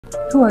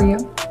Who are you?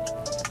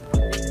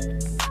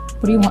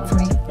 What do you want from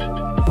me?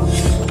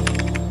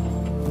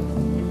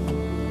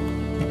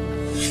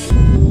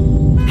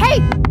 Hey!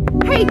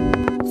 Hey!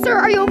 Sir,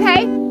 are you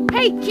okay?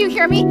 Hey, can you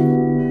hear me?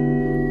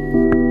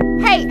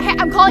 Hey,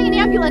 I'm calling an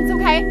ambulance,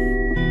 okay?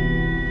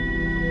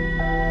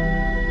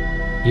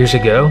 Years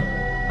ago,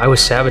 I was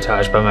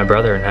sabotaged by my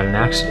brother and had an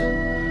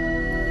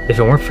accident. If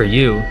it weren't for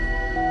you,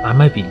 I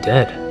might be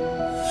dead.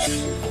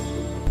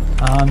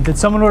 Did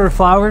someone order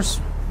flowers?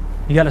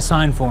 You got a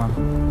sign for him.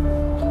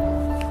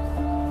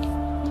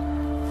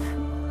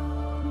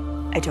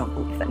 I don't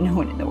believe that no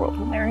one in the world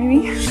will marry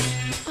me.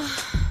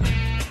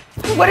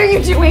 What are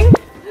you doing?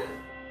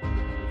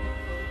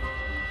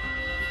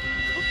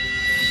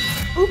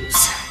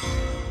 Oops.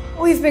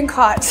 We've been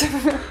caught.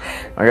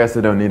 I guess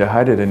I don't need to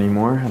hide it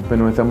anymore. I've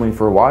been with Emily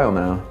for a while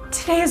now.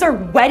 Today is our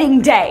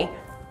wedding day.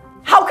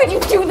 How could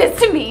you do this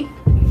to me?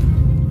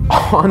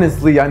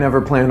 Honestly, I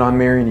never planned on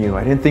marrying you.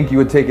 I didn't think you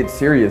would take it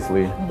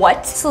seriously.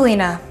 What?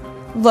 Selena,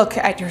 look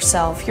at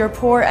yourself. You're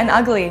poor and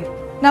ugly.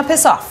 Now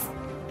piss off.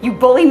 You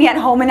bully me at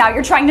home and now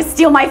you're trying to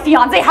steal my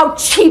fiancé. How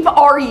cheap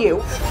are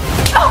you?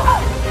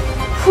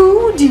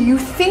 Who do you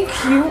think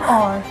you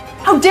are?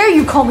 How dare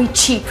you call me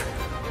cheap?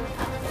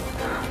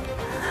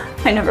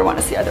 I never want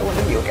to see either one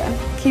of you again.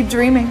 Keep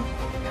dreaming.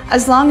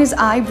 As long as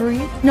I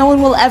breathe, no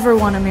one will ever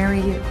want to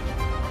marry you.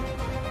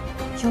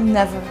 You'll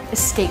never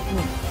escape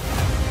me.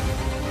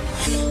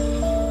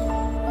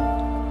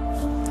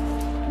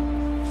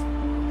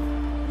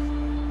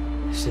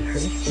 Is it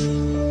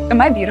her? Am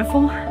I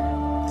beautiful?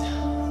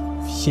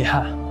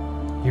 Yeah,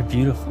 you're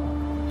beautiful.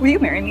 Will you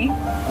marry me?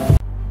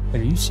 Are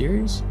you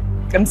serious?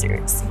 I'm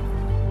serious.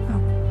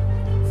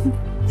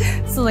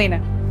 Selena,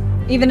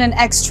 even an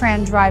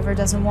ex-tran driver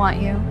doesn't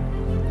want you.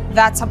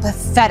 That's how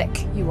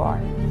pathetic you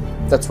are.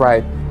 That's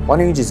right. Why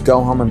don't you just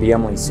go home and be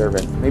Emily's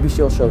servant? Maybe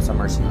she'll show some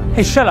mercy on you.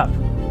 Hey, shut up.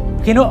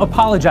 Okay, no,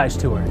 apologize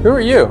to her. Who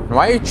are you?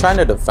 Why are you trying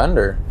to defend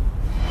her?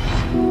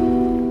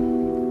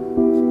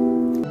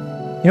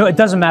 You know, it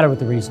doesn't matter what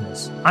the reason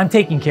is. I'm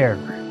taking care of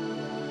her.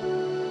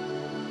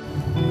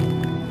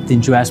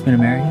 Didn't you ask me to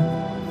marry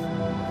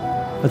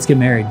you? Let's get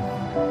married.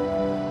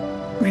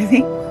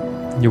 Really?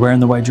 You're wearing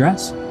the white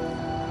dress?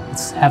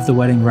 Let's have the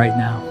wedding right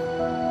now.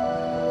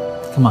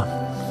 Come on.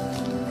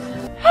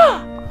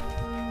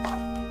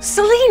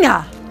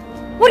 Selena!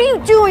 What are you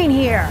doing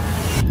here?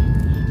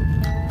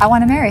 I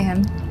want to marry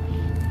him.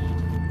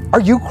 Are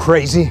you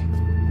crazy?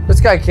 This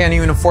guy can't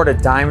even afford a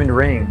diamond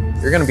ring.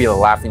 You're gonna be the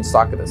laughing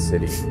stock of the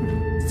city.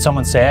 Did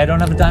someone say I don't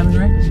have a diamond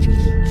ring?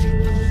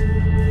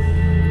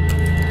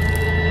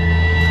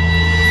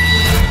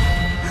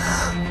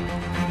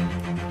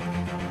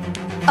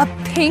 A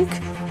pink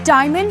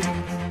diamond?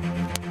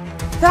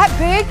 That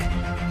big?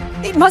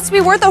 It must be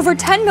worth over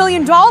 $10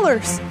 million. It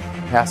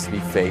has to be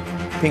fake.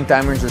 Pink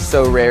diamonds are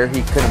so rare,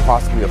 he couldn't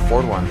possibly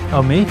afford one.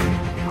 Oh, me?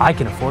 I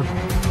can afford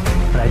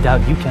one. But I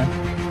doubt you can.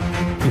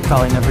 You've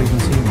probably never even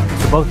seen one.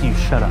 So both of you,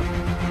 shut up.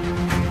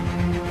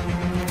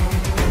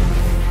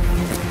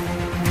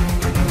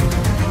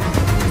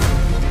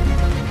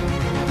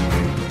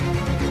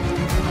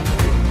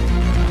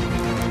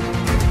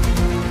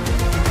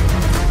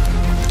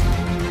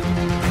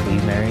 Will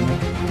you marry me?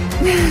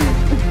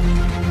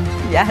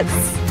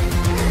 Yes.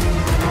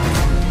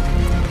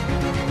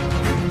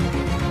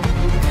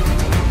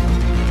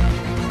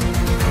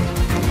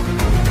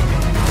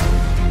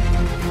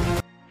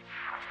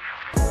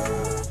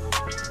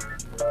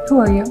 Who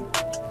are you?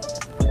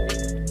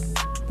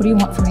 What do you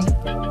want from me?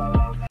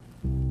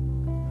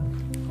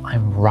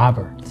 I'm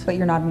Robert. But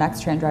you're not an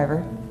ex-tran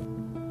driver.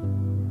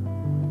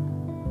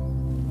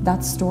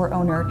 That store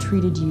owner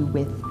treated you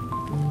with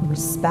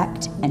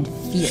respect and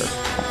fear.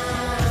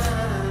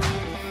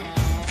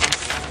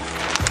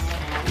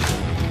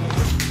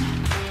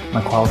 Am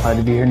I qualified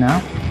to be here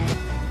now?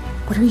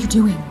 What are you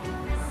doing?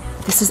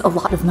 This is a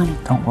lot of money.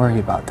 Don't worry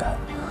about that,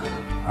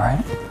 all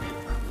right?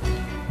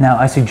 Now,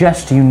 I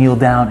suggest you kneel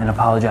down and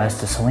apologize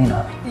to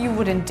Selena. You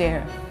wouldn't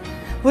dare.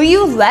 Will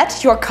you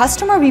let your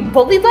customer be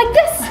bullied like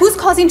this? Who's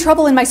causing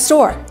trouble in my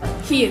store?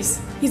 He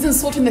is. He's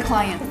insulting the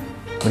client.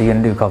 What are you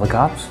gonna do, call the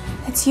cops?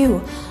 It's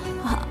you.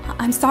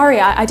 I'm sorry,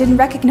 I didn't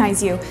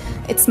recognize you.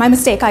 It's my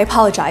mistake, I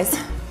apologize.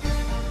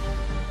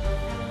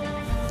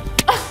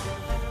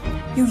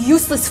 You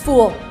useless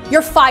fool.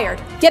 You're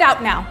fired. Get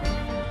out now.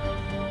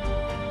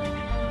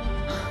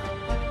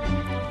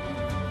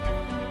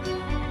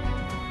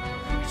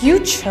 You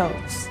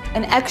chose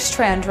an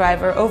ex-tran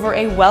driver over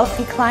a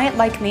wealthy client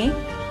like me?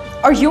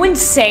 Are you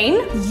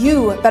insane?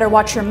 You better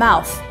watch your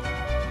mouth.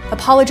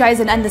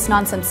 Apologize and end this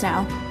nonsense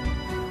now.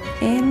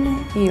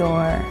 In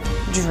your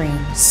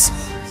dreams.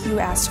 You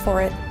asked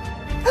for it.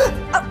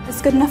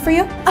 This good enough for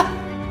you?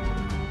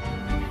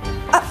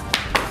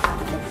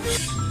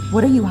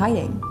 What are you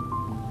hiding?